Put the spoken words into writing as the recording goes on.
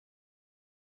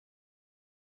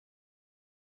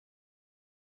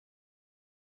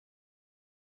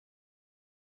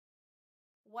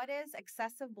What is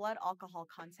excessive blood alcohol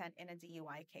content in a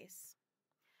DUI case?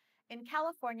 In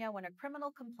California, when a criminal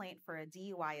complaint for a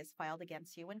DUI is filed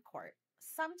against you in court,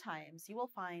 sometimes you will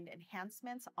find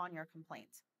enhancements on your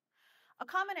complaint. A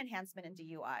common enhancement in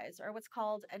DUIs are what's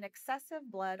called an excessive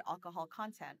blood alcohol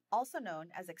content, also known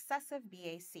as excessive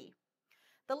BAC.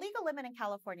 The legal limit in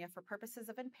California for purposes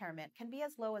of impairment can be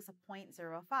as low as a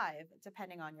 0.05,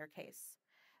 depending on your case.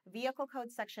 Vehicle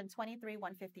Code Section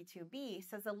 23152B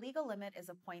says the legal limit is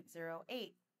a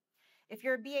 0.08. If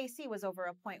your BAC was over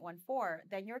a 0.14,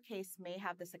 then your case may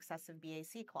have this excessive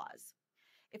BAC clause.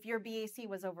 If your BAC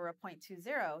was over a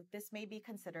 0.20, this may be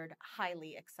considered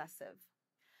highly excessive.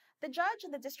 The judge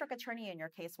and the district attorney in your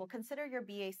case will consider your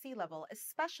BAC level,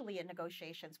 especially in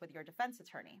negotiations with your defense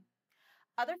attorney.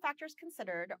 Other factors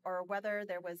considered are whether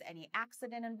there was any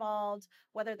accident involved,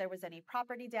 whether there was any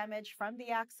property damage from the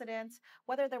accident,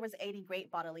 whether there was any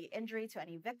great bodily injury to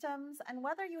any victims, and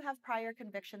whether you have prior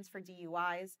convictions for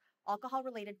DUIs,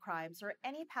 alcohol-related crimes, or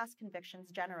any past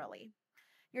convictions generally.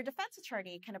 Your defense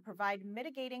attorney can provide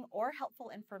mitigating or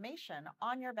helpful information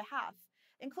on your behalf,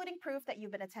 including proof that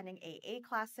you've been attending AA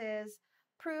classes,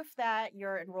 proof that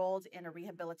you're enrolled in a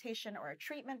rehabilitation or a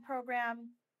treatment program,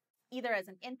 either as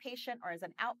an inpatient or as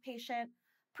an outpatient,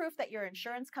 proof that your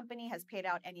insurance company has paid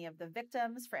out any of the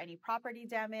victims for any property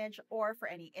damage or for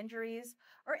any injuries,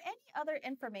 or any other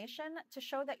information to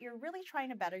show that you're really trying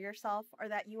to better yourself or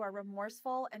that you are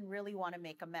remorseful and really want to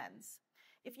make amends.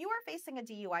 If you are facing a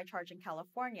DUI charge in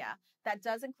California that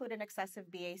does include an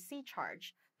excessive BAC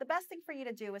charge, the best thing for you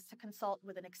to do is to consult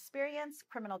with an experienced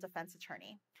criminal defense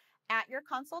attorney. At your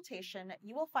consultation,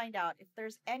 you will find out if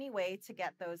there's any way to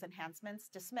get those enhancements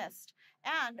dismissed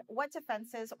and what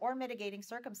defenses or mitigating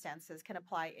circumstances can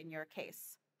apply in your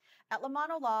case. At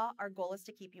Lamano Law, our goal is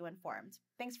to keep you informed.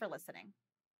 Thanks for listening.